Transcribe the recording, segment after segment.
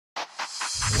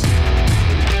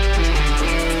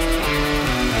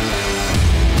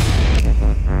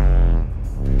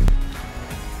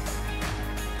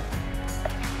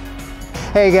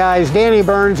Hey guys, Danny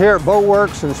Burns here at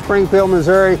Boatworks in Springfield,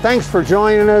 Missouri. Thanks for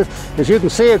joining us. As you can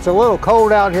see, it's a little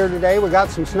cold out here today. We got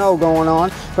some snow going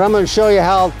on, but I'm going to show you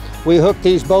how we hook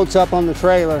these boats up on the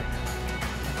trailer.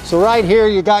 So right here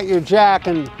you got your jack,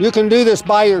 and you can do this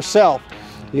by yourself.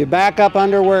 You back up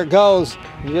under where it goes,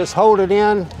 you just hold it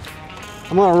in.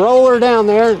 I'm going to roll her down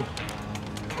there.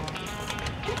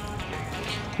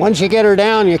 Once you get her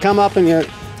down, you come up and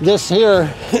this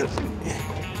here,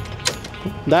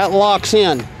 that locks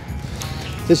in.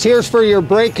 This here's for your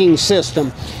braking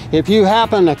system. If you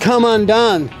happen to come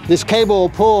undone, this cable will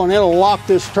pull and it'll lock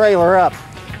this trailer up.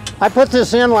 I put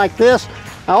this in like this.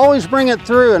 I always bring it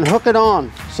through and hook it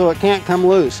on so it can't come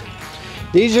loose.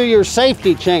 These are your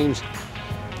safety chains.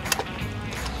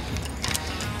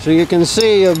 So you can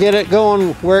see, you'll get it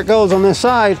going where it goes on this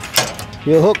side.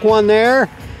 You'll hook one there.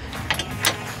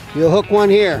 You'll hook one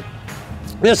here.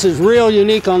 This is real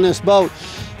unique on this boat.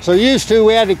 So used to,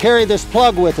 we had to carry this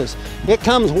plug with us. It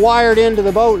comes wired into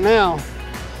the boat now.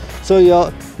 So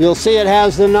you'll see it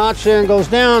has the notch there and goes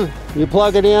down. You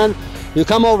plug it in. You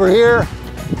come over here.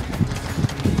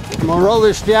 I'm gonna roll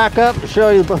this jack up and show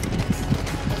you.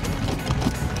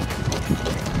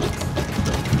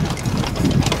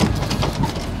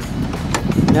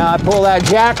 Now I pull that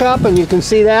jack up and you can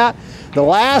see that. The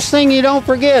last thing you don't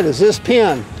forget is this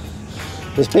pin.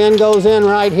 This pin goes in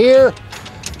right here.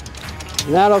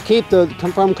 And that'll keep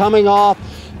from coming off.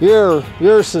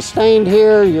 You're sustained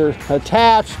here, you're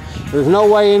attached. There's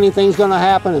no way anything's gonna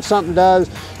happen. If something does,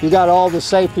 you got all the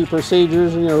safety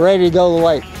procedures and you're ready to go to the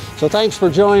lake. So thanks for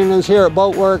joining us here at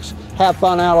Boatworks. Have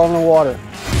fun out on the water.